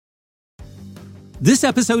This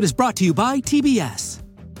episode is brought to you by TBS.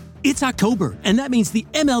 It's October, and that means the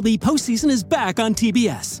MLB postseason is back on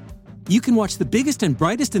TBS. You can watch the biggest and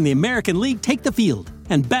brightest in the American League take the field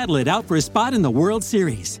and battle it out for a spot in the World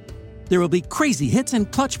Series. There will be crazy hits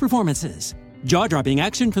and clutch performances, jaw-dropping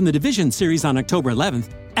action from the Division Series on October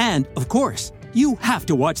 11th, and, of course, you have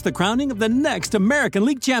to watch the crowning of the next American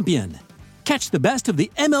League champion. Catch the best of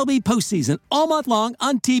the MLB postseason all month long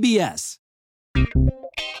on TBS.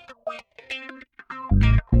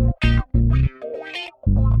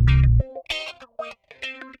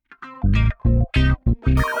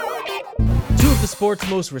 Two of the sport's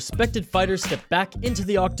most respected fighters step back into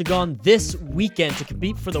the octagon this weekend to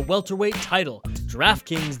compete for the welterweight title.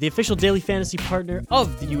 DraftKings, the official daily fantasy partner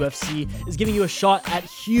of the UFC, is giving you a shot at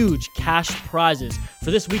huge cash prizes.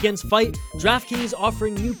 For this weekend's fight, DraftKings is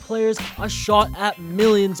offering new players a shot at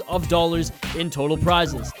millions of dollars in total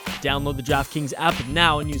prizes. Download the DraftKings app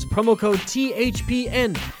now and use promo code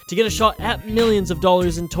THPN to get a shot at millions of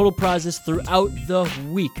dollars in total prizes throughout the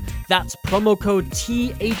week. That's promo code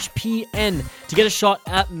THPN to get a shot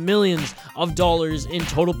at millions of dollars in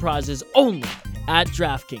total prizes only at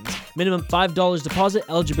DraftKings. Minimum $5 deposit.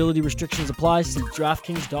 Eligibility restrictions apply. See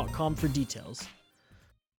DraftKings.com for details.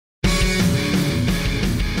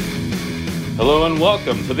 Hello and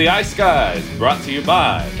welcome to the Ice Guys, brought to you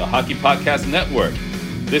by the Hockey Podcast Network.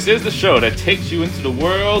 This is the show that takes you into the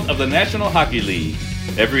world of the National Hockey League.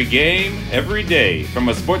 Every game, every day, from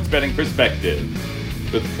a sports betting perspective.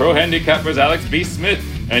 With pro handicappers Alex B. Smith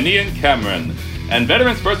and Ian Cameron, and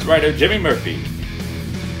veteran sports writer Jimmy Murphy.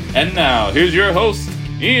 And now, here's your host,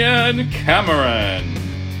 Ian Cameron.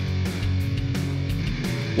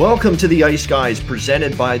 Welcome to the Ice Guys,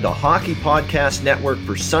 presented by the Hockey Podcast Network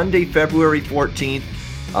for Sunday, February 14th.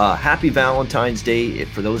 Happy Valentine's Day.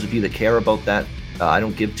 For those of you that care about that, I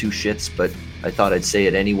don't give two shits, but I thought I'd say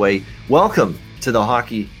it anyway. Welcome to the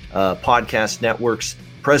Hockey Podcast Network's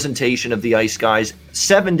presentation of the Ice Guys,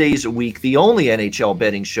 7 days a week, the only NHL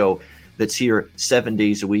betting show that's here 7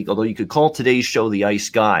 days a week, although you could call today's show the Ice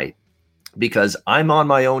Guy, because I'm on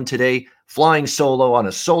my own today, flying solo on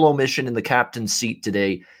a solo mission in the captain's seat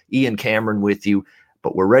today. Ian Cameron with you,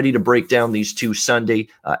 but we're ready to break down these two Sunday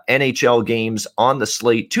NHL games on the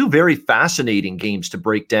slate. Two very fascinating games to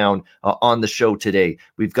break down on the show today.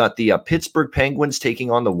 We've got the Pittsburgh Penguins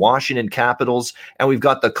taking on the Washington Capitals, and we've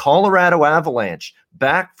got the Colorado Avalanche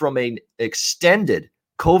back from an extended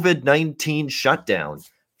COVID-19 shutdown,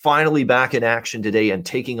 finally back in action today and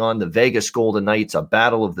taking on the Vegas Golden Knights, a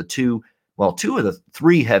battle of the two of the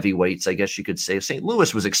three heavyweights, I guess you could say. St.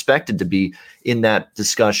 Louis was expected to be in that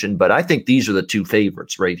discussion, but I think these are the two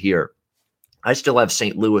favorites right here. I still have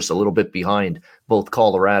St. Louis a little bit behind both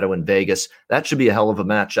Colorado and Vegas. That should be a hell of a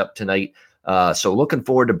matchup tonight. So looking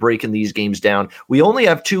forward to breaking these games down. We only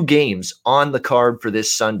have two games on the card for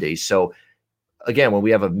this Sunday. So again, when we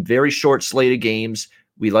have a very short slate of games,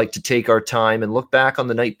 we like to take our time and look back on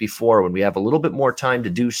the night before when we have a little bit more time to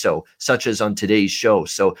do so, such as on today's show.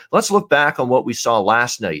 So let's look back on what we saw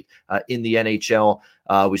last night in the NHL.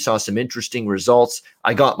 We saw some interesting results.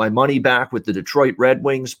 I got my money back with the Detroit Red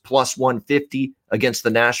Wings plus 150 against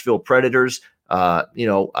the Nashville Predators.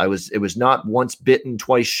 It was not once bitten,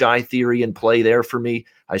 twice shy theory in play there for me.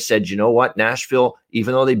 I said, you know what, Nashville,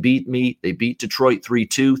 even though they beat Detroit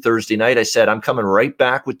 3-2 Thursday night. I said, I'm coming right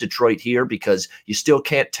back with Detroit here because you still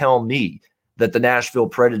can't tell me that the Nashville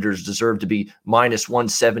Predators deserve to be minus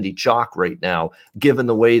 170 chalk right now, given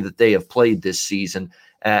the way that they have played this season.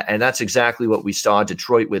 And that's exactly what we saw.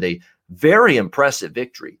 Detroit with a very impressive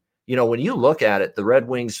victory. You know, when you look at it, the Red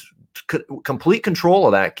Wings complete control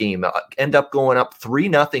of that game, end up going up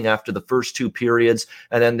 3-0 after the first two periods,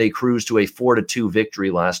 and then they cruised to a 4-2 victory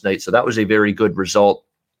last night. So that was a very good result.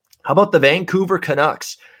 How about the Vancouver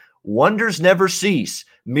Canucks? Wonders never cease.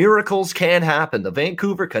 Miracles can happen. The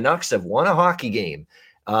Vancouver Canucks have won a hockey game,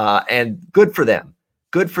 and good for them.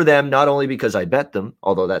 Good for them, not only because I bet them,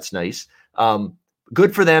 although that's nice.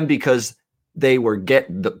 Good for them because they were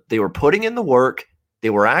putting in the work. They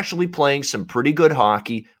were actually playing some pretty good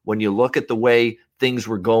hockey when you look at the way things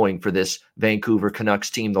were going for this Vancouver Canucks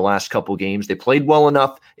team the last couple games. They played well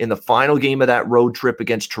enough in the final game of that road trip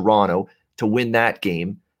against Toronto to win that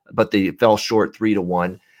game, but they fell short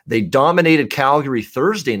 3-1. They dominated Calgary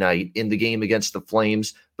Thursday night in the game against the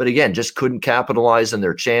Flames, but again, just couldn't capitalize on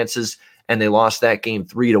their chances, and they lost that game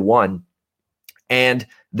 3-1. And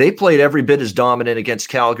they played every bit as dominant against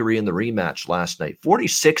Calgary in the rematch last night,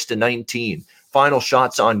 46-19. Final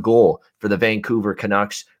shots on goal for the Vancouver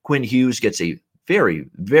Canucks. Quinn Hughes gets a very,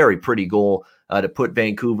 very pretty goal to put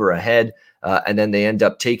Vancouver ahead, and then they end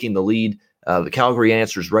up taking the lead The Calgary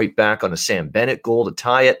answers right back on a Sam Bennett goal to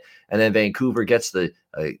tie it, and then Vancouver gets the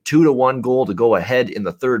 2-1 goal to go ahead in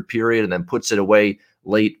the third period and then puts it away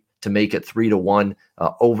late to make it 3-1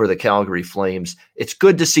 over the Calgary Flames. It's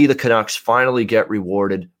good to see the Canucks finally get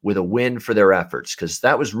rewarded with a win for their efforts, because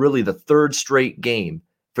that was really the third straight game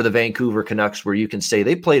for the Vancouver Canucks where you can say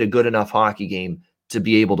they played a good enough hockey game to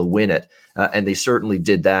be able to win it, and they certainly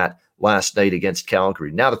did that last night against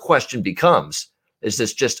Calgary. Now the question becomes, is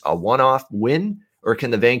this just a one-off win, or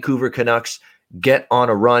can the Vancouver Canucks get on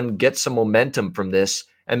a run, get some momentum from this,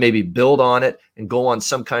 and maybe build on it and go on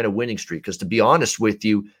some kind of winning streak? Because to be honest with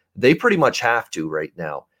you, they pretty much have to right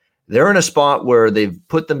now. They're in a spot where they've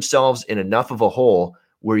put themselves in enough of a hole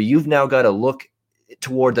where you've now got to look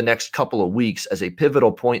toward the next couple of weeks as a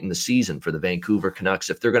pivotal point in the season for the Vancouver Canucks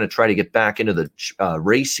if they're going to try to get back into the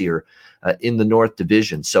race here in the North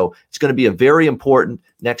Division. So it's going to be a very important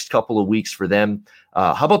next couple of weeks for them.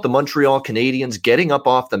 How about the Montreal Canadiens getting up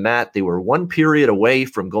off the mat? They were one period away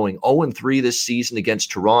from going 0-3 this season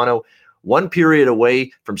against Toronto, one period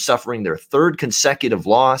away from suffering their third consecutive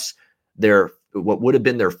loss, their what would have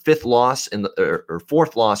been their fifth loss or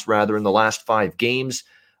fourth loss rather in the last 5 games.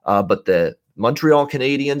 But the Montreal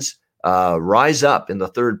Canadiens rise up in the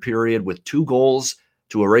third period with 2 goals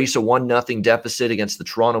to erase a 1-0 deficit against the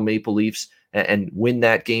Toronto Maple Leafs and win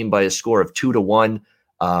that game by a score of 2-1.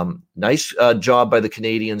 Nice job by the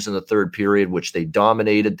Canadiens in the third period, which they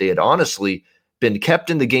dominated. They had honestly been kept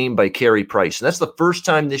in the game by Carey Price. And that's the first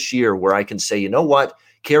time this year where I can say, you know what?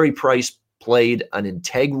 Carey Price played an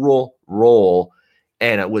integral role,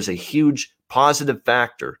 and it was a huge positive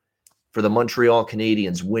factor for the Montreal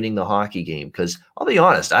Canadiens winning the hockey game. Because I'll be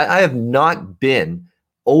honest, I have not been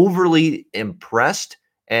overly impressed,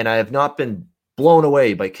 and I have not been blown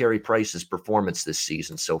away by Carey Price's performance this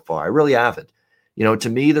season so far. I really haven't. You know, to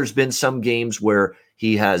me, there's been some games where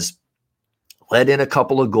he has let in a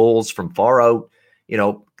couple of goals from far out, you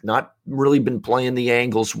know, not really been playing the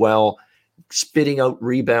angles well, spitting out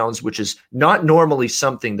rebounds, which is not normally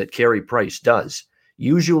something that Carey Price does.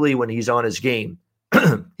 Usually when he's on his game,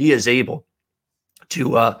 he is able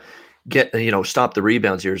to stop the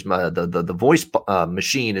rebounds. Here's the voice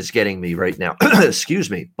machine is getting me right now. Excuse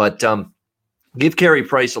me. But give Carey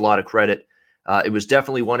Price a lot of credit. It was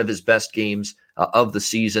definitely one of his best games of the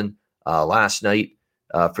season last night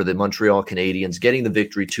for the Montreal Canadiens, getting the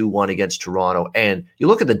victory 2-1 against Toronto. And you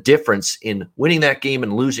look at the difference in winning that game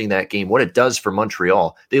and losing that game, what it does for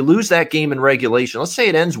Montreal. They lose that game in regulation. Let's say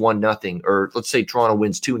it ends 1-0, or let's say Toronto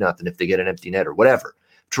wins 2-0 if they get an empty net or whatever.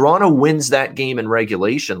 Toronto wins that game in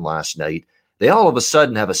regulation last night. They all of a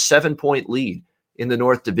sudden have a 7-point lead in the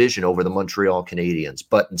North Division over the Montreal Canadiens.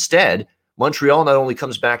 But instead, Montreal not only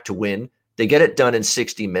comes back to win, they get it done in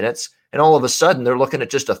 60 minutes. And all of a sudden, they're looking at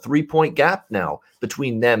just a 3-point gap now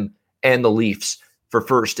between them and the Leafs for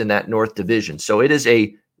first in that North Division. So it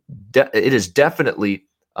is definitely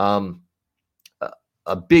a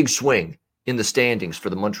big swing in the standings for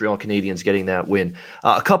the Montreal Canadiens getting that win.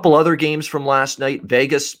 A couple other games from last night.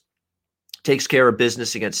 Vegas takes care of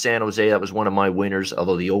business against San Jose. That was one of my winners,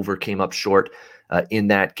 although the over came up short in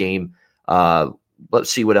that game.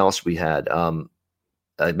 Let's see what else we had.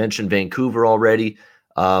 I mentioned Vancouver already.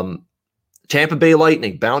 Tampa Bay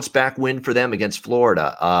Lightning, bounce back win for them against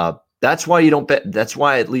Florida. That's why you don't bet. That's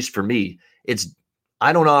why, at least for me,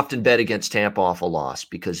 I don't often bet against Tampa off a loss,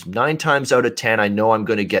 because 9 times out of 10, I know I'm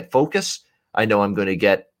going to get focus. I know I'm going to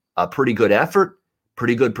get a pretty good effort,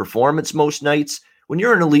 pretty good performance most nights when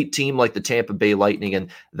you're an elite team like the Tampa Bay Lightning.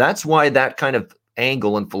 And that's why that kind of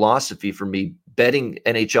angle and philosophy for me, betting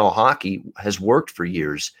NHL hockey, has worked for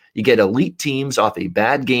years. You get elite teams off a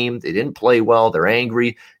bad game. They didn't play well. They're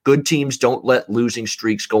angry. Good teams don't let losing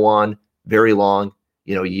streaks go on very long.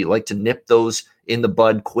 You know, you like to nip those in the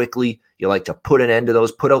bud quickly. You like to put an end to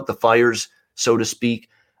those, put out the fires, so to speak.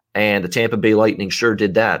 And the Tampa Bay Lightning sure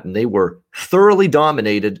did that. And they were thoroughly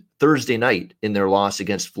dominated Thursday night in their loss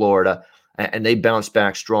against Florida. And they bounced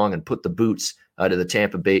back strong and put the boots put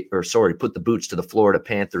the boots to the Florida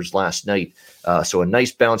Panthers last night. So a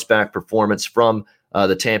nice bounce back performance from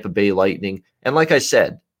the Tampa Bay Lightning. And like I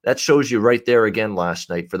said, that shows you right there again last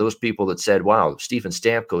night for those people that said, wow, Steven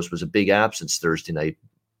Stamkos was a big absence Thursday night.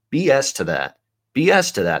 BS to that.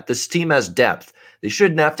 BS to that. This team has depth. They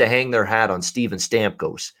shouldn't have to hang their hat on Steven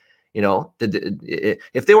Stamkos. You know,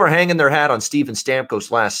 if they were hanging their hat on Steven Stamkos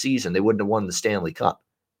last season, they wouldn't have won the Stanley Cup.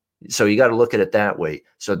 So you got to look at it that way.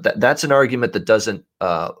 So that's an argument that doesn't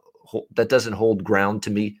hold ground to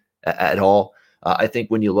me at all. I think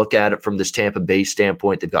when you look at it from this Tampa Bay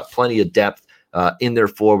standpoint, they've got plenty of depth in their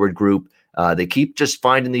forward group. They keep just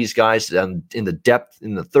finding these guys in the depth,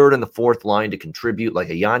 in the third and the fourth line to contribute, like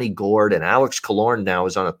a Yanni Gourde, and Alex Killorn now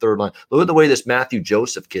is on a third line. Look at the way this Matthew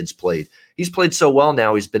Joseph kid's played. He's played so well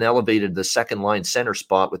now, he's been elevated to the second line center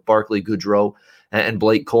spot with Barclay Goodrow and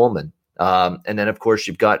Blake Coleman. And then, of course,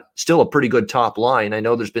 you've got still a pretty good top line. I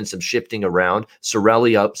know there's been some shifting around.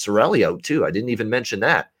 Cirelli out too. I didn't even mention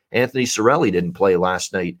that. Anthony Cirelli didn't play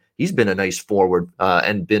last night. He's been a nice forward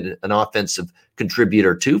and been an offensive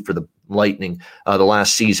contributor too for the Lightning the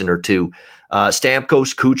last season or two.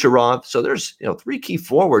 Stamkos, Kucherov. So there's 3 key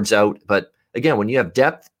forwards out. But again, when you have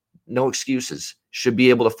depth, no excuses. Should be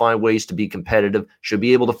able to find ways to be competitive. Should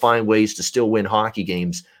be able to find ways to still win hockey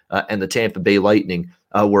games. And the Tampa Bay Lightning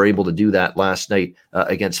were able to do that last night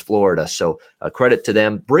against Florida. So credit to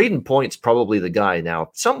them. Braden Point's probably the guy now. If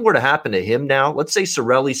something were to happen to him now, let's say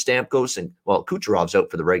Cirelli, Stamkos, and Kucherov's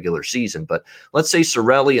out for the regular season, but let's say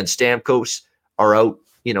Cirelli and Stamkos are out,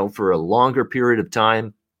 for a longer period of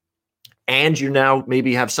time, and you now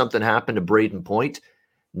maybe have something happen to Braden Point.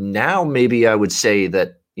 Now maybe I would say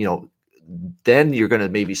that, then you're going to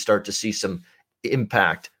maybe start to see some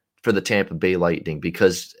impact for the Tampa Bay Lightning,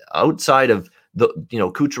 because outside of the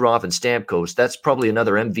Kucherov and Stamkos, that's probably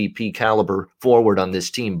another MVP caliber forward on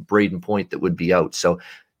this team, Braden Point, that would be out. So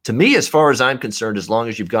to me, as far as I'm concerned, as long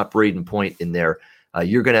as you've got Braden Point in there,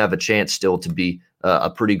 you're going to have a chance still to be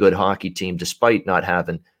a pretty good hockey team, despite not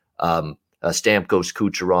having Stamkos,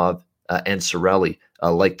 Kucherov, and Cirelli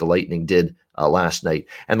like the Lightning did last night.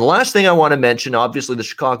 And the last thing I want to mention, obviously the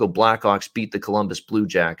Chicago Blackhawks beat the Columbus Blue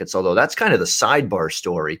Jackets, although that's kind of the sidebar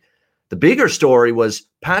story. The bigger story was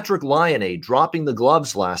Patrik Laine dropping the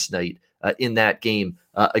gloves last night in that game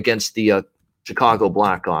against the Chicago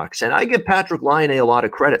Blackhawks. And I give Patrik Laine a lot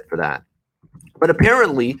of credit for that. But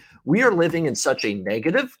apparently, we are living in such a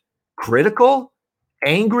negative, critical,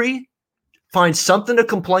 angry, find something to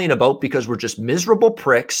complain about because we're just miserable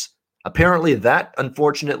pricks. Apparently, that,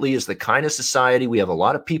 unfortunately, is the kind of society. We have a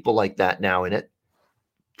lot of people like that now in it.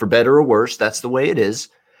 For better or worse, that's the way it is.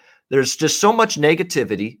 There's just so much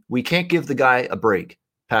negativity. We can't give the guy a break,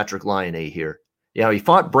 Patrik Laine here. He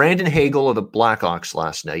fought Brandon Hagel of the Blackhawks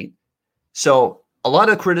last night. So a lot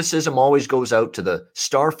of criticism always goes out to the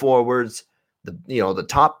star forwards, the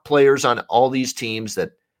top players on all these teams,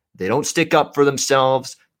 that they don't stick up for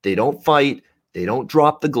themselves. They don't fight. They don't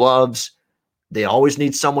drop the gloves. They always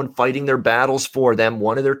need someone fighting their battles for them.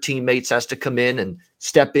 One of their teammates has to come in and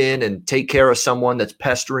step in and take care of someone that's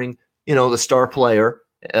pestering, the star player.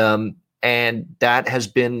 And that has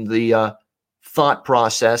been the thought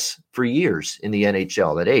process for years in the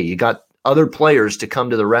NHL, that, hey, you got other players to come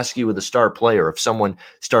to the rescue of the star player if someone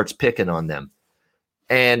starts picking on them.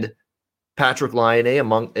 And Patrik Laine,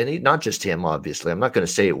 and not just him, obviously, I'm not going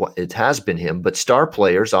to say it has been him, but star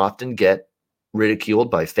players often get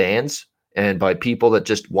ridiculed by fans and by people that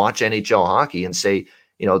just watch NHL hockey and say,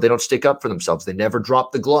 they don't stick up for themselves. They never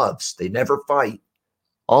drop the gloves. They never fight.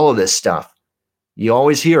 All of this stuff. You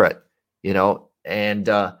always hear it, and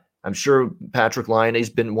I'm sure Patrik Laine has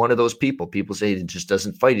been one of those people. People say he just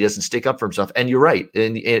doesn't fight. He doesn't stick up for himself. And you're right.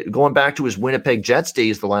 And going back to his Winnipeg Jets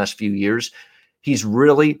days the last few years, he's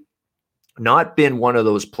really not been one of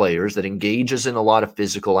those players that engages in a lot of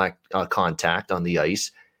physical contact on the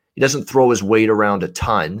ice. He doesn't throw his weight around a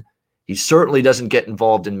ton. He certainly doesn't get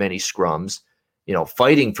involved in many scrums.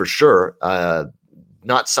 Fighting for sure,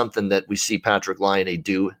 not something that we see Patrik Laine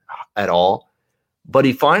do at all. But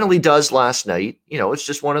he finally does last night. It's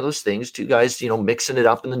just one of those things. Two guys, mixing it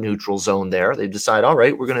up in the neutral zone there. They decide, all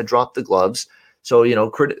right, we're going to drop the gloves. So,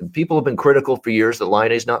 people have been critical for years that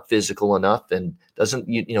Laine's not physical enough and doesn't,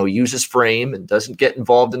 use his frame and doesn't get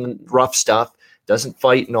involved in the rough stuff, doesn't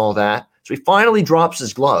fight and all that. So he finally drops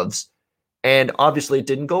his gloves. And obviously it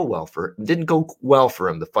didn't go well for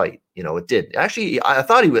him. The fight. It did. Actually, I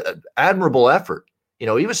thought he was an admirable effort. He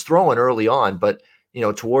was throwing early on, but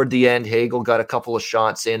toward the end, Hagel got a couple of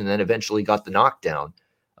shots in and then eventually got the knockdown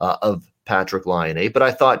of Patrik Laine. But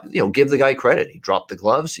I thought, give the guy credit. He dropped the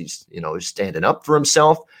gloves. He's standing up for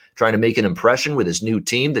himself, trying to make an impression with his new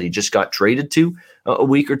team that he just got traded to a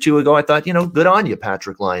week or two ago. I thought, good on you,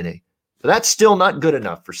 Patrik Laine. But that's still not good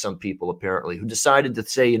enough for some people, apparently, who decided to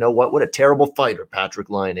say, what a terrible fighter Patrik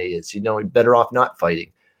Laine is. Better off not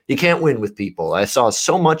fighting. You can't win with people. I saw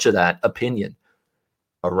so much of that opinion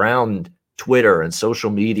around Twitter and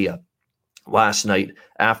social media last night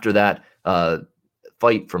after that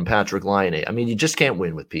fight from Patrik Laine. I mean, you just can't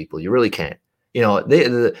win with people. You really can't.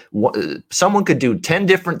 Someone could do 10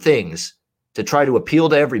 different things to try to appeal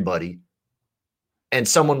to everybody, and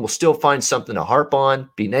someone will still find something to harp on,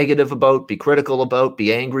 be negative about, be critical about,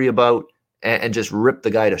 be angry about, and just rip the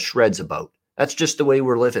guy to shreds about. That's just the way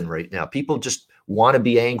we're living right now. People just want to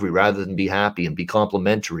be angry rather than be happy and be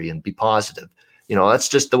complimentary and be positive. That's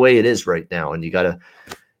just the way it is right now. And you got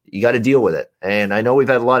to deal with it. And I know we've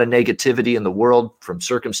had a lot of negativity in the world from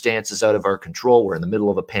circumstances out of our control. We're in the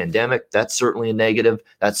middle of a pandemic. That's certainly a negative.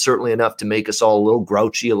 That's certainly enough to make us all a little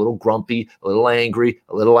grouchy, a little grumpy, a little angry,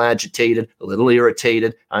 a little agitated, a little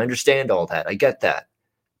irritated. I understand all that. I get that.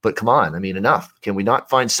 But come on, enough. Can we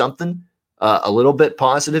not find something a little bit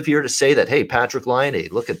positive here to say that, hey, Patrik Laine,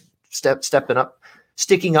 look at stepping up,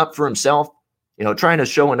 sticking up for himself, trying to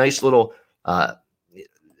show a nice little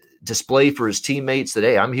display for his teammates that,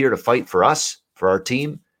 hey, I'm here to fight for us, for our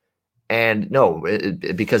team. And no,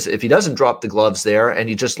 because if he doesn't drop the gloves there and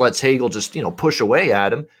he just lets Hagel just, push away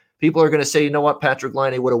at him, people are going to say, you know what, Patrik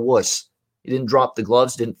Laine, what a wuss. He didn't drop the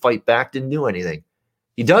gloves, didn't fight back, didn't do anything.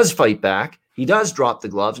 He does fight back. He does drop the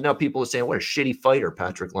gloves. Now people are saying, what a shitty fighter,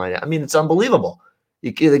 Patrik Laine. It's unbelievable.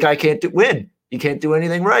 The guy can't win. He can't do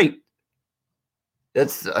anything right.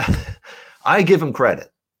 That's I give him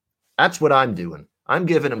credit. That's what I'm doing. I'm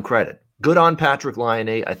giving him credit. Good on Patrik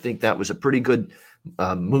Laine. I think that was a pretty good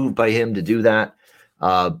move by him to do that.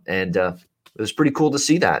 And it was pretty cool to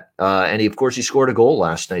see that. And of course, he scored a goal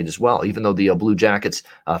last night as well, even though the Blue Jackets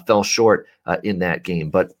fell short in that game.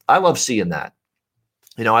 But I love seeing that.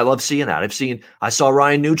 I love seeing that. I saw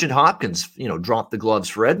Ryan Nugent-Hopkins, drop the gloves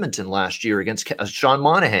for Edmonton last year against Sean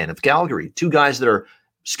Monahan of Calgary. Two guys that are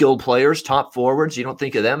skilled players, top forwards. You don't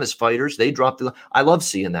think of them as fighters. They drop I love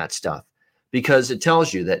seeing that stuff because it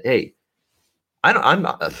tells you that, hey, I'm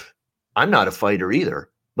not a fighter either.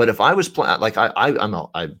 But if I was playing, like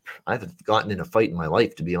I've gotten in a fight in my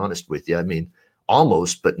life, to be honest with you.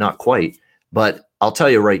 Almost, but not quite. But I'll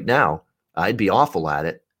tell you right now, I'd be awful at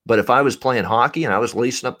it. But if I was playing hockey and I was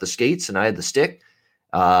lacing up the skates and I had the stick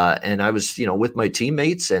and I was, with my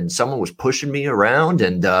teammates and someone was pushing me around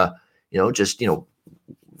and,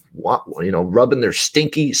 rubbing their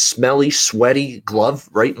stinky, smelly, sweaty glove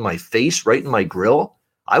right in my face, right in my grill,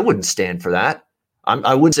 I wouldn't stand for that.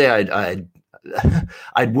 I would say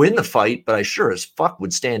I'd win the fight, but I sure as fuck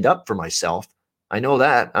would stand up for myself. I know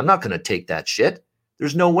that. I'm not going to take that shit.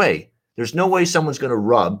 There's no way. There's no way someone's going to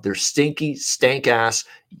rub their stinky, stank-ass,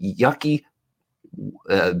 yucky,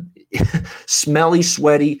 smelly,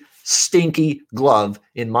 sweaty, stinky glove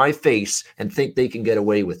in my face and think they can get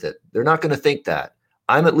away with it. They're not going to think that.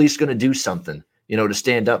 I'm at least going to do something, to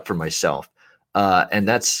stand up for myself. And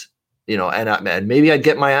that's, and maybe I'd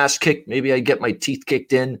get my ass kicked. Maybe I'd get my teeth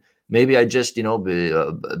kicked in. Maybe I just, be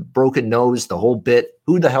a broken nose, the whole bit.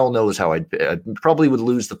 Who the hell knows how I probably would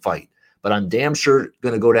lose the fight. But I'm damn sure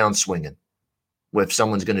going to go down swinging if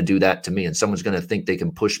someone's going to do that to me and someone's going to think they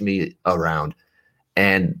can push me around.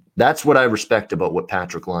 And that's what I respect about what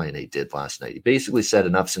Patrik Laine did last night. He basically said,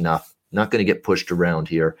 enough's enough. I'm not going to get pushed around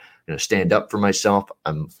here. I'm going to stand up for myself.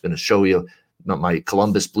 I'm going to show you, my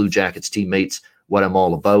Columbus Blue Jackets teammates, what I'm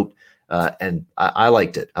all about. And I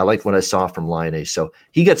liked it. I liked what I saw from Laine. So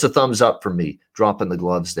he gets a thumbs up from me, dropping the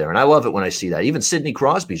gloves there. And I love it when I see that. Even Sidney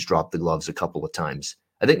Crosby's dropped the gloves a couple of times.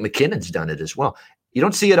 I think McKinnon's done it as well. You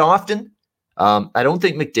don't see it often. I don't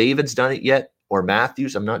think McDavid's done it yet, or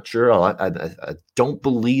Matthews. I'm not sure. I don't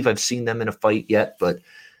believe I've seen them in a fight yet, but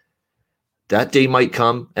that day might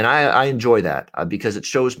come. And I enjoy that because it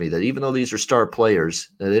shows me that even though these are star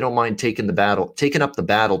players, they don't mind taking up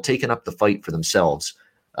the fight for themselves.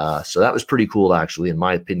 So that was pretty cool, actually, in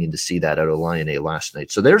my opinion, to see that out of Laine last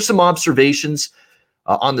night. So there's some observations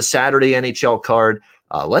on the Saturday NHL card.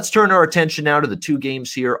 Let's turn our attention now to the two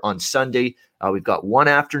games here on Sunday. We've got one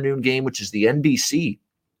afternoon game, which is the NBC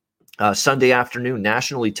Sunday afternoon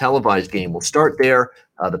nationally televised game. We'll start there.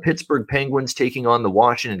 The Pittsburgh Penguins taking on the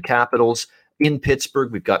Washington Capitals in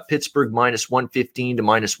Pittsburgh. We've got Pittsburgh minus 115 to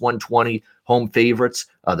minus 120 home favorites.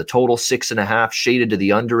 The total 6.5 shaded to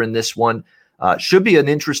the under in this one. Should be an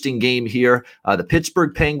interesting game here. The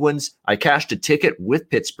Pittsburgh Penguins, I cashed a ticket with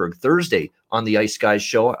Pittsburgh Thursday on the Ice Guys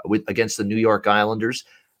show against the New York Islanders.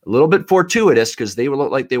 A little bit fortuitous because they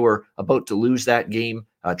looked like they were about to lose that game,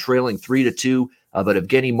 trailing 3-2. But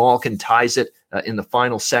Evgeny Malkin ties it in the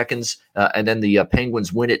final seconds, and then the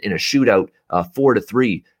Penguins win it in a shootout,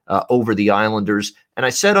 4-3 over the Islanders. And I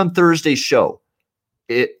said on Thursday's show,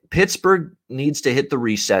 Pittsburgh needs to hit the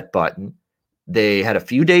reset button. They had a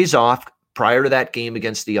few days off prior to that game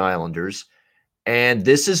against the Islanders, and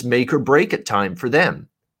this is make or break it time for them.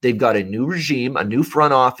 They've got a new regime, a new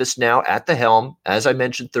front office now at the helm. As I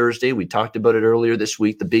mentioned Thursday, we talked about it earlier this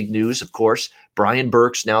week. The big news, of course, Brian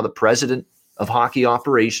Burke's now the president of hockey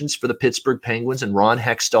operations for the Pittsburgh Penguins, and Ron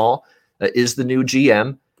Hextall is the new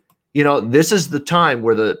GM. This is the time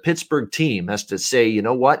where the Pittsburgh team has to say, you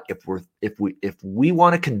know what, if we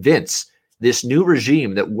want to convince this new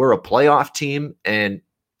regime that we're a playoff team and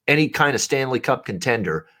any kind of Stanley Cup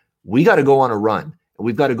contender. We got to go on a run.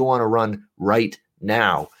 We've got to go on a run right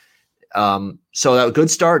now. So that a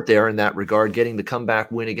good start there in that regard, getting the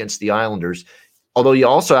comeback win against the Islanders. Although you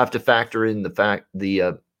also have to factor in the fact that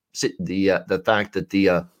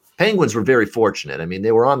the Penguins were very fortunate. I mean,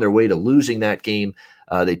 they were on their way to losing that game.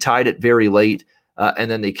 They tied it very late,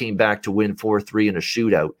 and then they came back to win 4-3 in a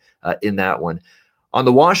shootout in that one. On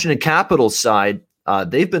the Washington Capitals side,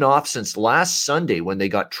 they've been off since last Sunday when they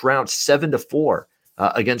got trounced 7-4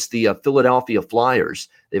 against the Philadelphia Flyers.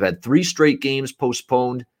 They've had 3 straight games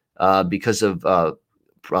postponed because of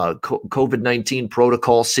COVID-19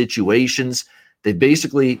 protocol situations. They've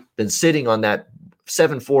basically been sitting on that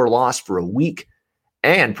 7-4 loss for a week.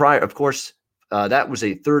 And prior, of course, that was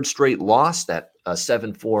a 3rd straight loss, that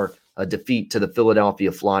 7-4 defeat to the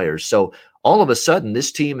Philadelphia Flyers. So all of a sudden,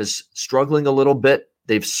 this team is struggling a little bit.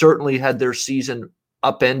 They've certainly had their season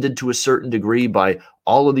upended to a certain degree by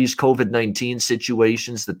all of these COVID-19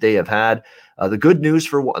 situations that they have had. The good news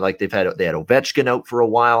they had Ovechkin out for a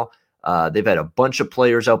while. They've had a bunch of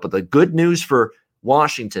players out, but the good news for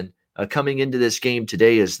Washington coming into this game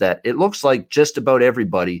today is that it looks like just about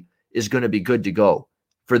everybody is going to be good to go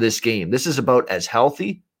for this game. This is about as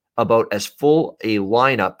healthy, about as full a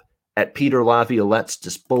lineup at Peter Laviolette's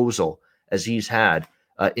disposal as he's had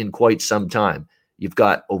in quite some time. You've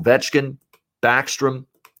got Ovechkin, Backstrom,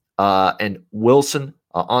 and Wilson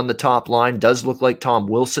on the top line. Does look like Tom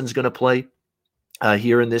Wilson's going to play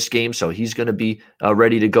here in this game, so he's going to be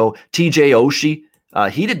ready to go. TJ Oshie,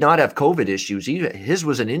 he did not have COVID issues. His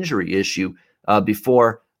was an injury issue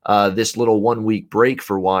before this little 1-week break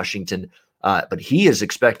for Washington, but he is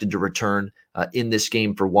expected to return in this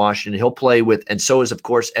game for Washington. He'll play with, and so is, of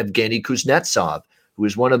course, Evgeny Kuznetsov, who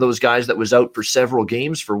is one of those guys that was out for several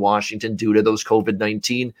games for Washington due to those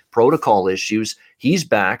COVID-19 protocol issues. He's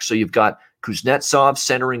back, so you've got Kuznetsov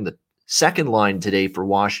centering the second line today for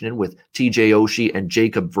Washington with TJ Oshie and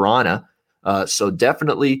Jacob Vrana. So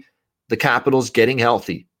definitely the Capitals getting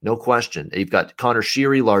healthy, no question. You've got Connor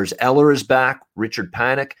Sheary, Lars Eller is back, Richard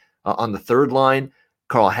Panik on the third line,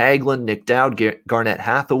 Carl Hagelin, Nick Dowd, Garnett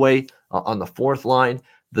Hathaway on the fourth line.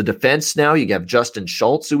 The defense now, you have Justin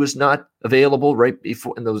Schultz, who was not available right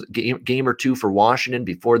before in those game or two for Washington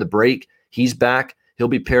before the break. He's back. He'll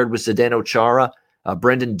be paired with Zdeno Chara,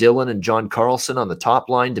 Brendan Dillon, and John Carlson on the top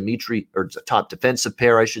line. Top defensive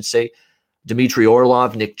pair, I should say. Dmitry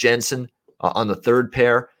Orlov, Nick Jensen on the third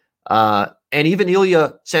pair. And even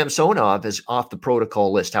Ilya Samsonov is off the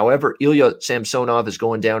protocol list. However, Ilya Samsonov is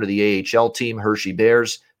going down to the AHL team, Hershey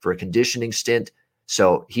Bears, for a conditioning stint.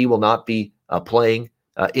 So he will not be playing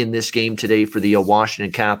in this game today for the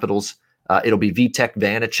Washington Capitals. It'll be Vitek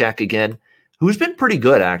Vanacek again, who's been pretty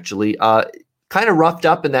good, actually. Kind of roughed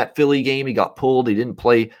up in that Philly game. He got pulled. He didn't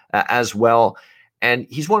play as well. And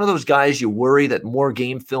he's one of those guys you worry that more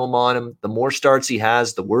game film on him, the more starts he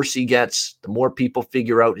has, the worse he gets, the more people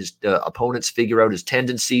figure out his opponents figure out his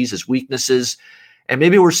tendencies, his weaknesses. And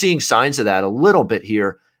maybe we're seeing signs of that a little bit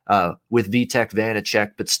here with Vitek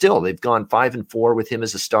Vanacek, but still they've gone 5-4 with him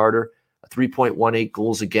as a starter, 3.18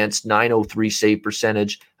 goals against, 903 save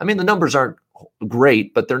percentage. I mean, the numbers aren't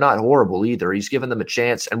great, but they're not horrible either. He's given them a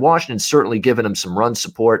chance, and Washington's certainly given him some run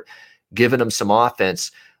support, given him some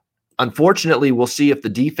offense. Unfortunately, we'll see if the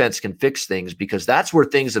defense can fix things, because that's where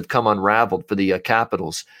things have come unraveled for the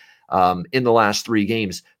Capitals in the last 3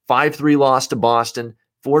 games. 5-3 loss to Boston,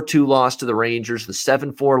 4-2 loss to the Rangers, the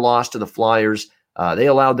 7-4 loss to the Flyers. They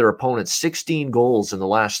allowed their opponents 16 goals in the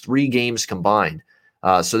last 3 games combined.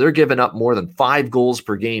 So they're giving up more than 5 goals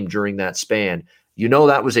per game during that span. You know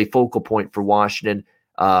that was a focal point for Washington.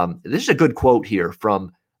 This is a good quote here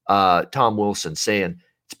from Tom Wilson saying,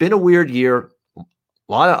 "It's been a weird year.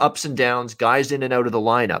 A lot of ups and downs, guys in and out of the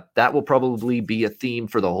lineup. That will probably be a theme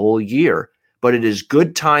for the whole year. But it is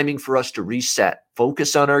good timing for us to reset,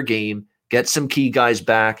 focus on our game, get some key guys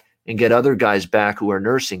back, and get other guys back who are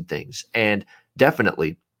nursing things." And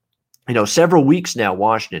definitely, several weeks now,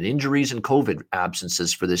 Washington, injuries and COVID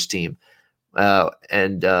absences for this team.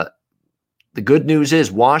 The good news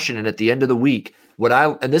is Washington at the end of the week,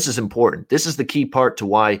 and this is important, this is the key part to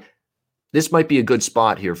why this might be a good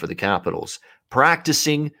spot here for the Capitals.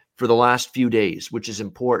 Practicing for the last few days, which is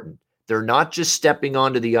important. They're not just stepping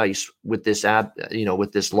onto the ice with this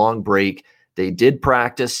with this long break. They did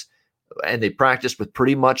practice, and they practiced with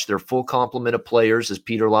pretty much their full complement of players, as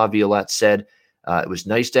Peter Laviolette said. It was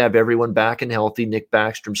nice to have everyone back and healthy. Nick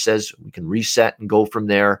Backstrom says we can reset and go from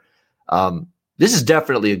there. This is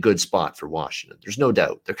definitely a good spot for Washington. There's no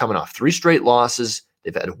doubt. They're coming off 3 straight losses.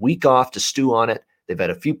 They've had a week off to stew on it. They've had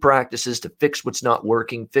a few practices to fix what's not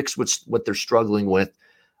working, fix what they're struggling with.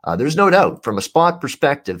 There's no doubt from a spot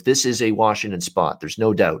perspective, this is a Washington spot. There's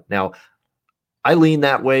no doubt. Now, I lean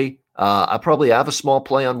that way. I probably have a small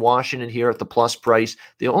play on Washington here at the plus price.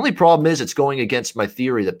 The only problem is it's going against my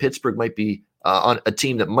theory that Pittsburgh might be on a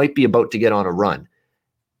team that might be about to get on a run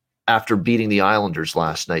after beating the Islanders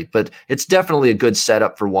last night. But it's definitely a good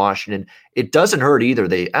setup for Washington. It doesn't hurt either.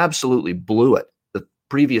 They absolutely blew it the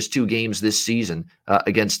previous 2 games this season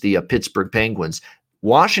against the Pittsburgh Penguins.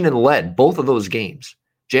 Washington led both of those games.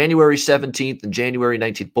 January 17th and January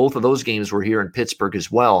 19th, both of those games were here in Pittsburgh as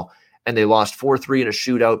well. And they lost 4-3 in a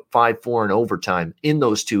shootout, 5-4 in overtime in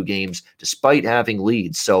those 2 games, despite having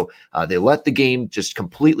leads. So they let the game just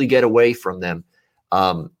completely get away from them.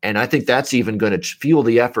 And I think that's even going to fuel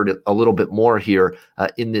the effort a little bit more here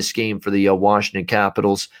in this game for the Washington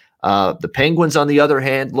Capitals. The Penguins, on the other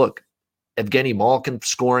hand, look, Evgeny Malkin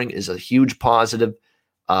scoring is a huge positive.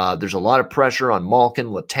 There's a lot of pressure on Malkin,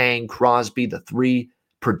 Letang, Crosby, the 3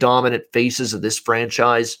 predominant faces of this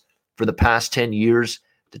franchise for the past 10 years.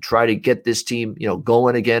 To try to get this team,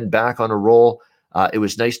 going again, back on a roll. It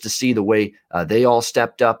was nice to see the way they all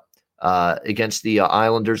stepped up against the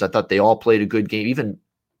Islanders. I thought they all played a good game. Even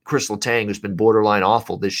Chris Letang, who's been borderline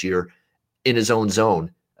awful this year in his own zone.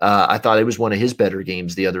 I thought it was one of his better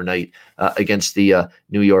games the other night against the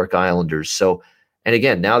New York Islanders. So, and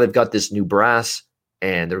again, now they've got this new brass,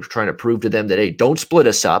 and they're trying to prove to them that, hey, don't split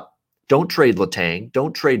us up. Don't trade Letang.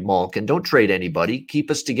 Don't trade Malkin. Don't trade anybody. Keep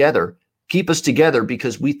us together. Keep us together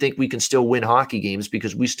because we think we can still win hockey games,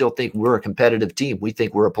 because we still think we're a competitive team. We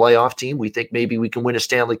think we're a playoff team. We think maybe we can win a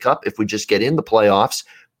Stanley Cup if we just get in the playoffs.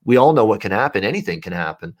 We all know what can happen. Anything can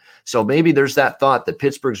happen. So maybe there's that thought that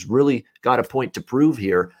Pittsburgh's really got a point to prove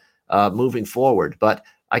here moving forward. But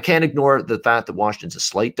I can't ignore the fact that Washington's a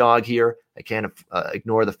slight dog here. I can't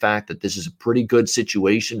ignore the fact that this is a pretty good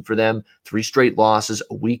situation for them. 3 straight losses,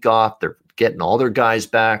 a week off. They're getting all their guys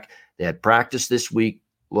back. They had practice this week.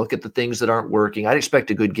 Look at the things that aren't working. I'd expect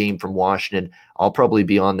a good game from Washington. I'll probably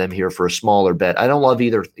be on them here for a smaller bet. I don't love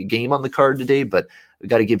either game on the card today, but we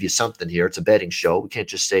got to give you something here. It's a betting show. We can't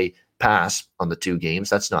just say pass on the 2 games.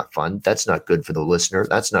 That's not fun. That's not good for the listener.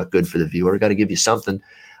 That's not good for the viewer. Got to give you something.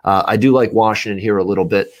 I do like Washington here a little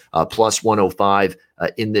bit, plus 105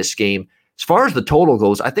 in this game. As far as the total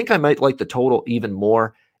goes, I think I might like the total even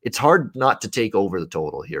more. It's hard not to take over the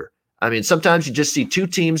total here. I mean, sometimes you just see 2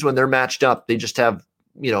 teams when they're matched up, they just have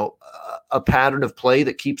a pattern of play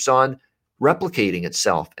that keeps on replicating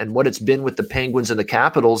itself. And what it's been with the Penguins and the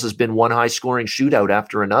Capitals has been one high-scoring shootout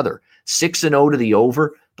after another. 6-0 to the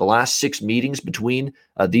over, the last 6 meetings between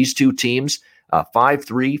these 2 teams,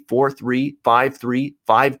 5-3, 4-3, 5-3,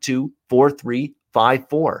 5-2, 4-3,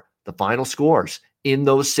 5-4. The final scores in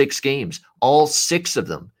those 6 games, all 6 of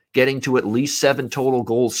them getting to at least 7 total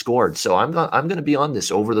goals scored. So I'm going to be on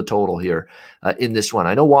this over the total here in this one.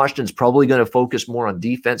 I know Washington's probably going to focus more on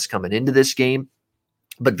defense coming into this game,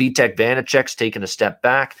 but Vitek Vanacek's taken a step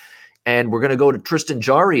back, and we're going to go to Tristan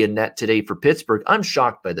Jarry in net today for Pittsburgh. I'm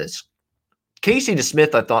shocked by this. Casey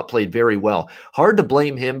DeSmith, I thought, played very well. Hard to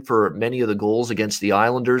blame him for many of the goals against the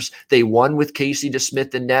Islanders. They won with Casey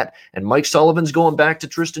DeSmith in net, and Mike Sullivan's going back to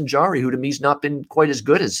Tristan Jarry, who to me has not been quite as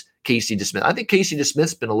good as Casey DeSmith. I think Casey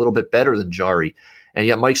DeSmith's been a little bit better than Jarry. And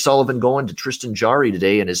yet Mike Sullivan going to Tristan Jarry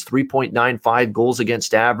today, and his 3.95 goals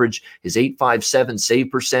against average, his 8.57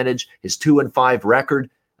 save percentage, his 2-5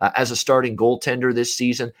 record as a starting goaltender this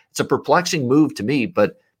season. It's a perplexing move to me,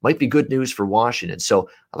 but might be good news for Washington. So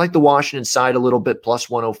I like the Washington side a little bit, plus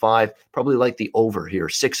 105. Probably like the over here,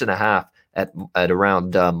 6.5 at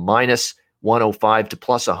around minus 105 to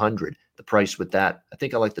plus 100. The price with that. I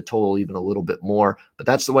think I like the total even a little bit more, but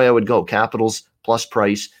that's the way I would go. Capitals plus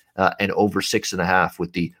price and over 6.5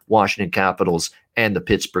 with the Washington Capitals and the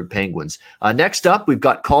Pittsburgh Penguins. Next up, we've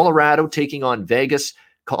got Colorado taking on Vegas.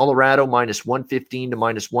 Colorado minus 115 to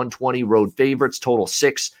minus 120 road favorites, total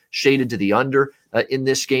 6, shaded to the under in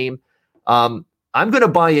this game. I'm going to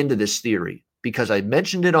buy into this theory because I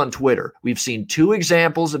mentioned it on Twitter. We've seen 2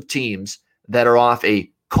 examples of teams that are off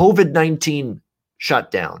a COVID-19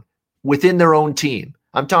 shutdown within their own team.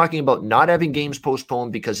 I'm talking about not having games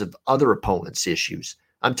postponed because of other opponents' issues.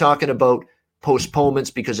 I'm talking about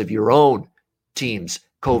postponements because of your own team's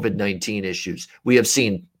COVID-19 issues. We have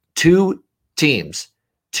seen 2 teams,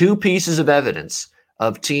 2 pieces of evidence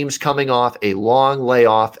of teams coming off a long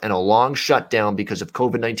layoff and a long shutdown because of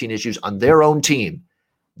COVID-19 issues on their own team,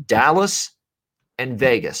 Dallas and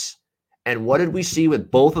Vegas. And what did we see with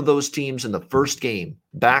both of those teams in the first game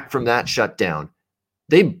back from that shutdown?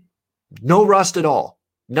 No rust at all.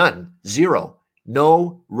 None. 0.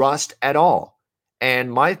 No rust at all.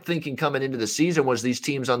 And my thinking coming into the season was these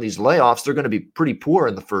teams on these layoffs, they're going to be pretty poor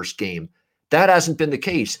in the first game. That hasn't been the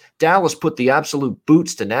case. Dallas put the absolute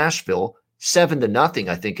boots to Nashville, 7-0,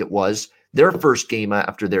 I think it was, their first game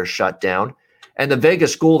after their shutdown. And the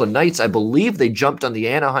Vegas Golden Knights, I believe they jumped on the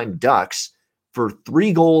Anaheim Ducks for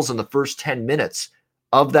 3 goals in the first 10 minutes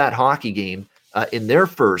of that hockey game in their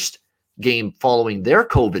first game following their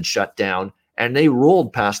COVID shutdown, and they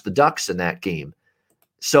rolled past the Ducks in that game.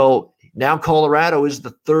 So now Colorado is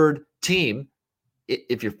the third team.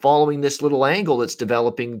 If you're following this little angle that's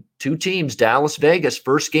developing, 2 teams, Dallas, Vegas,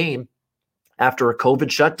 first game after a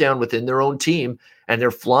COVID shutdown within their own team, and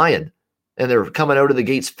they're flying. And they're coming out of the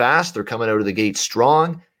gates fast. They're coming out of the gates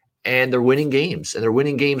strong, and they're winning games, and they're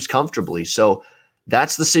winning games comfortably. So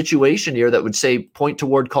that's the situation here that would say point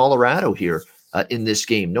toward Colorado here in this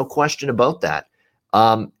game. No question about that.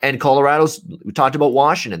 And Colorado's, we talked about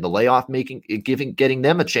Washington, the layoff getting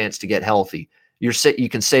them a chance to get healthy. You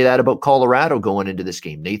can say that about Colorado going into this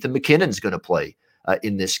game. Nathan McKinnon's going to play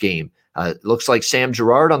in this game. It looks like Sam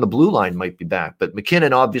Girard on the blue line might be back, but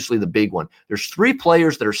McKinnon, obviously the big one. There's 3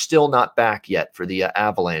 players that are still not back yet for the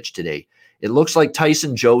Avalanche today. It looks like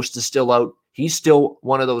Tyson Jost is still out. He's still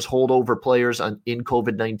one of those holdover players in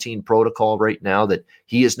COVID-19 protocol right now, that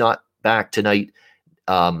he is not back tonight.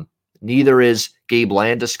 Neither is Gabe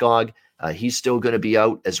Landeskog. He's still going to be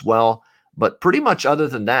out as well. But pretty much other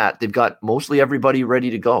than that, they've got mostly everybody ready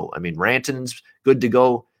to go. I mean, Rantanen's good to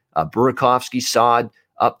go. Burakovsky, Saad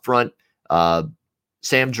up front.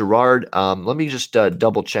 Sam Girard. Let me just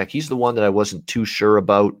double check. He's the one that I wasn't too sure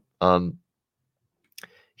about.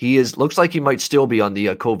 Looks like he might still be on the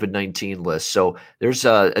COVID-19 list. So there's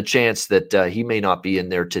a chance that he may not be in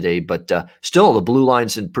there today, but still the blue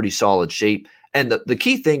line's in pretty solid shape. And the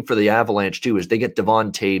key thing for the Avalanche too is they get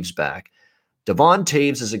Devon Toews back. Devon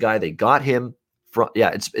Toews is a guy, they got him from,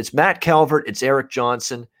 it's Matt Calvert, it's Eric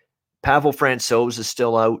Johnson. Pavel Francouz is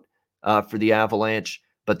still out for the Avalanche,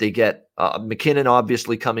 but they get McKinnon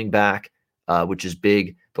obviously coming back, which is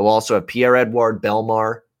big. They'll also have Pierre-Edouard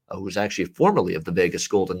Bellemare, who was actually formerly of the Vegas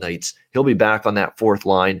Golden Knights. He'll be back on that 4th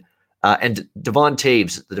line. And Devon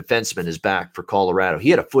Toews, the defenseman, is back for Colorado.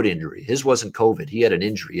 He had a foot injury. His wasn't COVID. He had an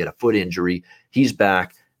injury. He had a foot injury. He's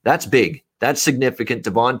back. That's big. That's significant.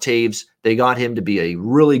 Devon Toews, they got him to be a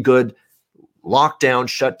really good lockdown,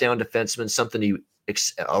 shutdown defenseman,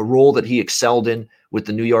 a role that he excelled in with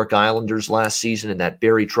the New York Islanders last season in that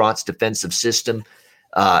Barry Trotz defensive system.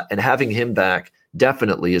 And having him back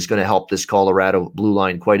definitely is going to help this Colorado blue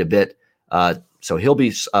line quite a bit. So he'll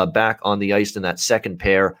be back on the ice in that second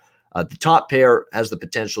pair. The top pair has the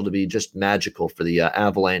potential to be just magical for the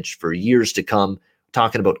Avalanche for years to come.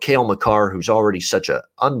 Talking about Cale Makar, who's already such an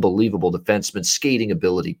unbelievable defenseman, skating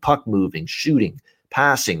ability, puck moving, shooting,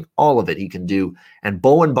 passing, all of it he can do. And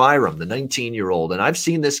Bowen Byram, the 19-year-old. And I've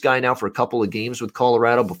seen this guy now for a couple of games with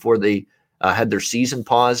Colorado before they had their season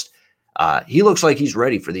paused. He looks like he's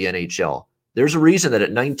ready for the NHL. There's a reason that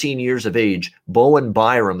at 19 years of age, Bowen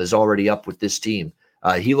Byram is already up with this team.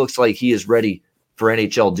 He looks like he is ready for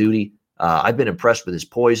NHL duty. I've been impressed with his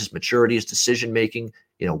poise, his maturity, his decision-making,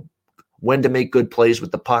 when to make good plays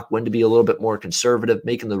with the puck, when to be a little bit more conservative,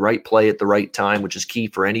 making the right play at the right time, which is key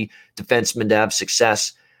for any defenseman to have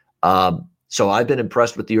success. So I've been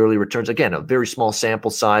impressed with the early returns. Again, a very small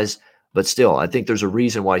sample size, but still, I think there's a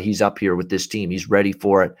reason why he's up here with this team. He's ready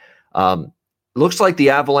for it. Looks like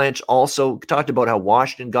the Avalanche also talked about how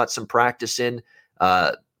Washington got some practice in.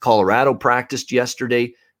 Colorado practiced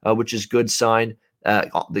yesterday, which is good sign.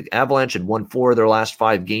 The Avalanche had won 4 of their last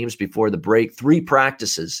 5 games before the break. 3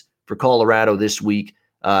 practices for Colorado this week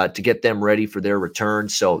to get them ready for their return.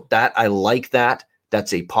 So that I like that.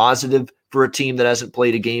 That's a positive for a team that hasn't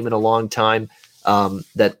played a game in a long time,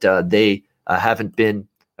 that they haven't been,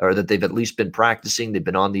 or that they've at least been practicing. They've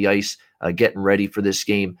been on the ice getting ready for this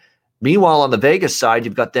game. Meanwhile, on the Vegas side,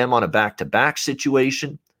 you've got them on a back-to-back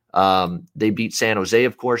situation. They beat San Jose,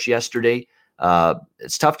 of course, yesterday.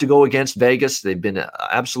 It's tough to go against Vegas. They've been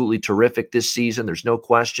absolutely terrific this season. There's no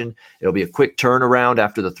question. It'll be a quick turnaround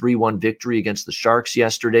after the 3-1 victory against the Sharks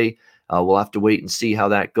yesterday. We'll have to wait and see how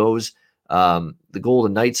that goes. The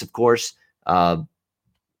Golden Knights, of course,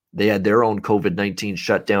 they had their own COVID-19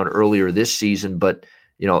 shutdown earlier this season. But,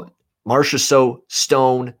 Marchessault,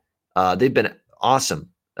 Stone, they've been awesome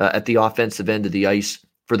at the offensive end of the ice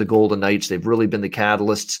for the Golden Knights. They've really been the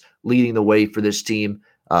catalysts leading the way for this team.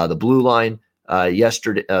 The blue line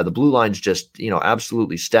yesterday, the blue line's just,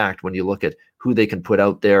 absolutely stacked when you look at who they can put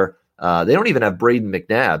out there. They don't even have Braden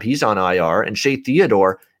McNabb. He's on IR, and Shea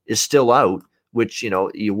Theodore is still out, which,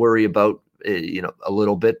 you worry about a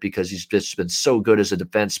little bit because he's just been so good as a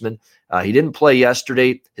defenseman. He didn't play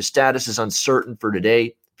yesterday. His status is uncertain for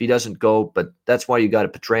today if he doesn't go, but that's why you got a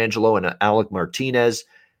Pietrangelo and a Alec Martinez.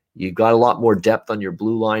 You've got a lot more depth on your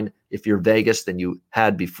blue line if you're Vegas than you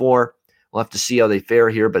had before. We'll have to see how they fare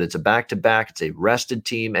here, but it's a back-to-back. It's a rested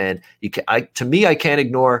team, and I can't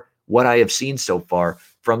ignore what I have seen so far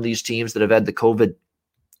from these teams that have had the COVID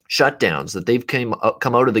shutdowns, that they've come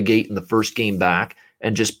out of the gate in the first game back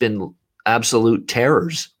and just been absolute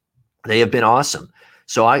terrors. They have been awesome.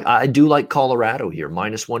 So I do like Colorado here,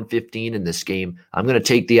 minus 115 in this game. I'm going to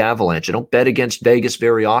take the Avalanche. I don't bet against Vegas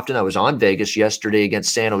very often. I was on Vegas yesterday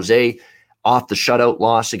against San Jose off the shutout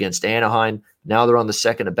loss against Anaheim. Now they're on the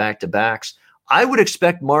second of back-to-backs. I would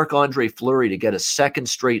expect Marc-Andre Fleury to get a second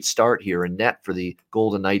straight start here in net for the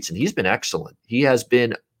Golden Knights, and he's been excellent. He has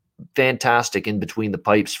been fantastic in between the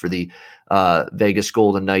pipes for the Vegas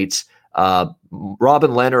Golden Knights.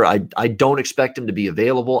 Robin Lehner, I don't expect him to be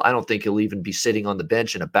available. I don't think he'll even be sitting on the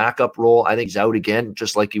bench in a backup role. I think he's out again,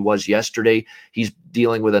 just like he was yesterday. He's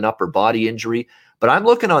dealing with an upper body injury. But I'm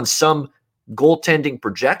looking on some goaltending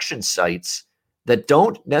projection sites that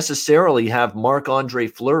don't necessarily have Marc-Andre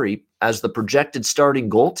Fleury as the projected starting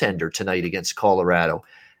goaltender tonight against Colorado.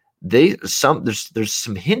 There's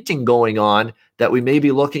some hinting going on that we may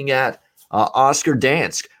be looking at Oscar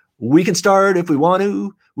Dansk. We can start if we want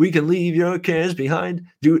to. We can leave your cares behind.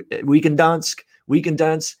 We can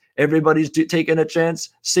dance. Everybody's taking a chance.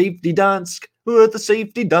 Safety Dansk with the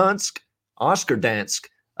safety Dansk. Oscar Dansk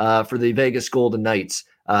for the Vegas Golden Knights.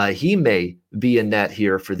 He may be in net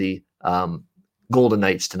here for the Golden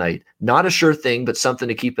Knights tonight. Not a sure thing, but something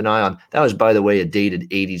to keep an eye on. That was, by the way, a dated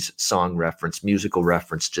 80s song reference, musical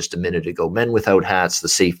reference just a minute ago. Men Without Hats, The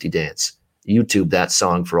Safety Dance. YouTube that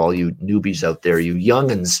song for all you newbies out there, you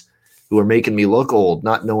youngins who are making me look old,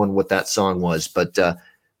 not knowing what that song was. But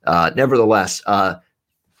nevertheless, I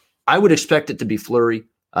would expect it to be Fleury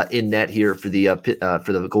in net here for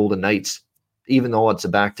the Golden Knights, even though it's a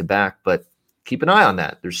back-to-back. But keep an eye on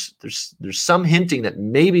that. There's some hinting that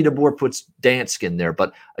maybe DeBoer puts Dansk in there,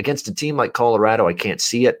 but against a team like Colorado, I can't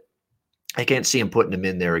see it. I can't see him putting him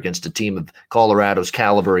in there against a team of Colorado's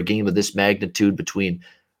caliber, a game of this magnitude between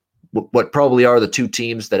what probably are the two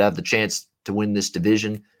teams that have the chance to win this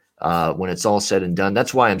division when it's all said and done.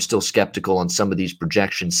 That's why I'm still skeptical on some of these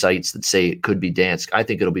projection sites that say it could be Dansk. I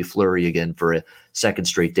think it'll be Fleury again for a second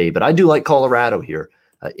straight day, but I do like Colorado here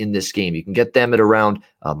in this game. You can get them at around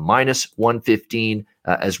minus 115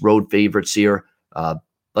 as road favorites here.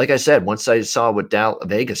 Like I said, once I saw what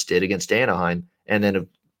Vegas did against Anaheim, and then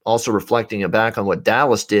also reflecting back on what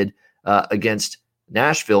Dallas did against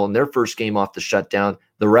Nashville in their first game off the shutdown,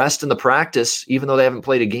 the rest in the practice, even though they haven't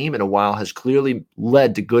played a game in a while, has clearly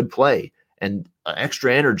led to good play and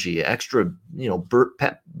extra energy, extra,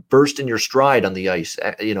 burst in your stride on the ice,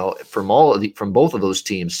 from both of those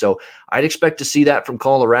teams. So I'd expect to see that from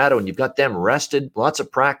Colorado, and you've got them rested, lots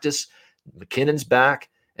of practice. McKinnon's back,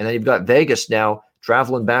 and then you've got Vegas now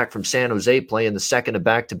traveling back from San Jose, playing the second of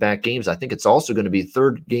back-to-back games. I think it's also going to be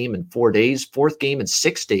third game in 4 days, fourth game in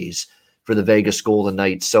 6 days for the Vegas Golden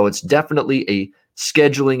Knights. So it's definitely a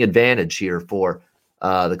scheduling advantage here for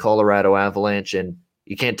the Colorado Avalanche, and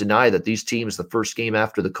you can't deny that these teams, the first game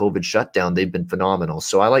after the COVID shutdown, they've been phenomenal.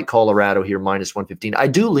 So I like Colorado here, minus 115. I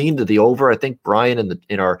do lean to the over. I think Brian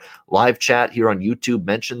in our live chat here on YouTube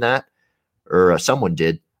mentioned that, or someone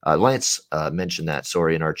did. Lance mentioned that,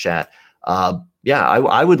 in our chat.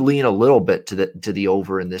 I would lean a little bit to the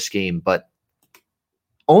over in this game, but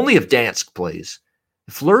only if Dansk plays.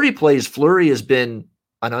 If Fleury plays, Fleury has been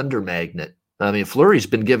an under magnet. I mean, Fleury's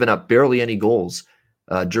been giving up barely any goals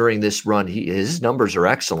during this run. His numbers are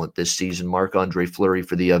excellent this season, Marc-Andre Fleury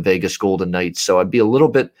for the Vegas Golden Knights. So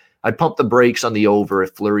I'd pump the brakes on the over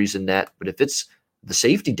if Fleury's in net. But if it's the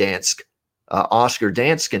safety Dansk, Oscar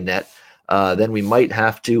Dansk in net, then we might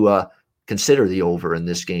have to consider the over in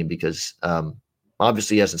this game because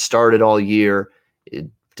obviously he hasn't started all year. It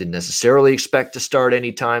didn't necessarily expect to start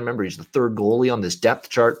any time. Remember, he's the third goalie on this depth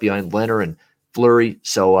chart behind Lehner and Fleury.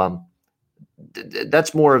 So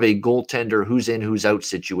that's more of a goaltender who's in, who's out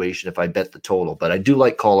situation if I bet the total. But I do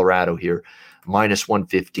like Colorado here, minus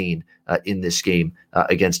 115 in this game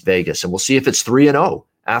against Vegas. And we'll see if it's 3-0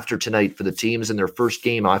 after tonight for the teams in their first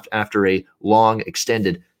game after a long,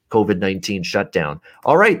 extended COVID-19 shutdown.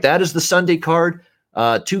 All right, that is the Sunday card.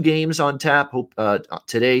 2 games on tap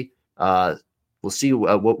today. We'll see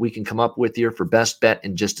what we can come up with here for best bet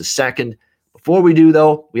in just a second. Before we do,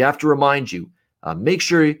 though, we have to remind you, make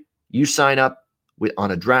sure you sign up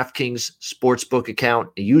on a DraftKings Sportsbook account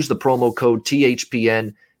and use the promo code THPN.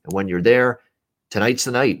 And when you're there, tonight's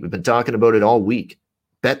the night. We've been talking about it all week.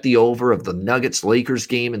 bet the over of the Nuggets-Lakers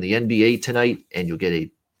game in the NBA tonight, and you'll get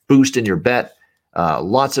a boost in your bet.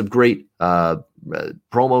 Lots of great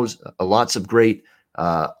promos, lots of great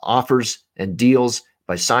offers and deals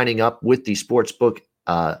by signing up with the sportsbook,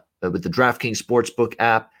 with the DraftKings Sportsbook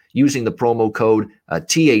app, using the promo code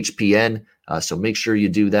THPN. So make sure you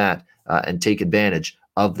do that and take advantage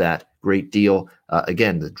of that great deal.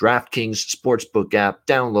 Again, the DraftKings Sportsbook app,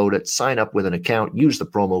 download it, sign up with an account, use the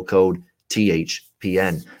promo code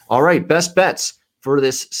THPN. All right, best bets for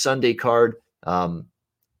this Sunday card. I'm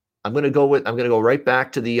going to go right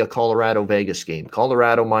back to the Colorado Vegas game.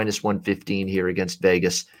 Colorado minus 115 here against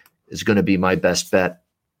Vegas is going to be my best bet.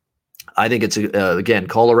 I think it's again,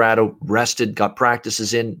 Colorado rested, got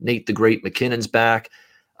practices in. Nate the Great McKinnon's back.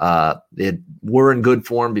 They were in good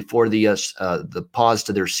form before the pause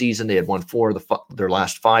to their season. They had won 4 of their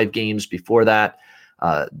last 5 games before that.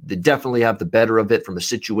 They definitely have the better of it from a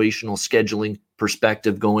situational scheduling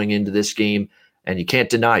perspective going into this game. And you can't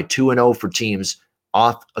deny 2-0 for teams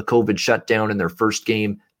off a COVID shutdown in their first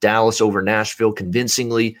game. Dallas over Nashville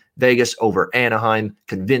convincingly. Vegas over Anaheim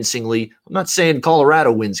convincingly. I'm not saying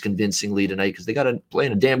Colorado wins convincingly tonight because they got to play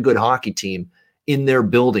in a damn good hockey team in their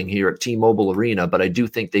building here at T-Mobile Arena, but I do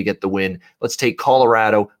think they get the win. Let's take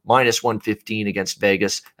Colorado minus 115 against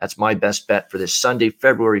Vegas. That's my best bet for this Sunday,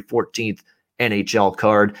 February 14th NHL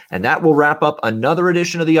card. And that will wrap up another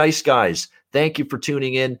edition of the Ice Guys. Thank you for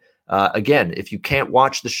tuning in. Again, if you can't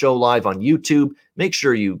watch the show live on YouTube, make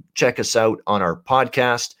sure you check us out on our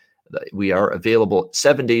podcast. We are available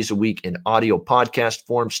 7 days a week in audio podcast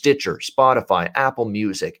form: Stitcher, Spotify, Apple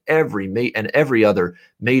Music, every other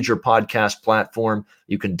major podcast platform.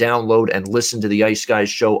 You can download and listen to the Ice Guys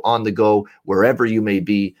show on the go wherever you may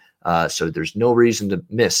be. So there's no reason to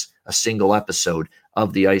miss a single episode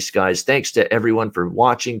of the Ice Guys. Thanks to everyone for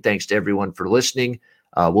watching. Thanks to everyone for listening.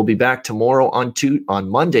 We'll be back tomorrow on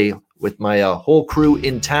Monday with my whole crew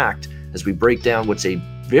intact as we break down what's a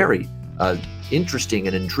very interesting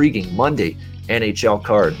and intriguing Monday NHL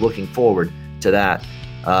card. Looking forward to that.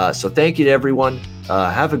 So thank you to everyone.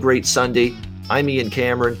 Have a great Sunday. I'm Ian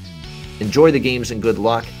Cameron. Enjoy the games and good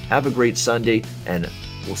luck. Have a great Sunday, and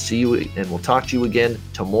we'll see you and we'll talk to you again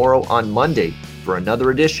tomorrow on Monday for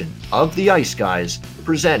another edition of the Ice Guys,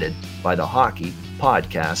 presented by the Hockey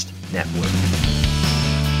Podcast Network.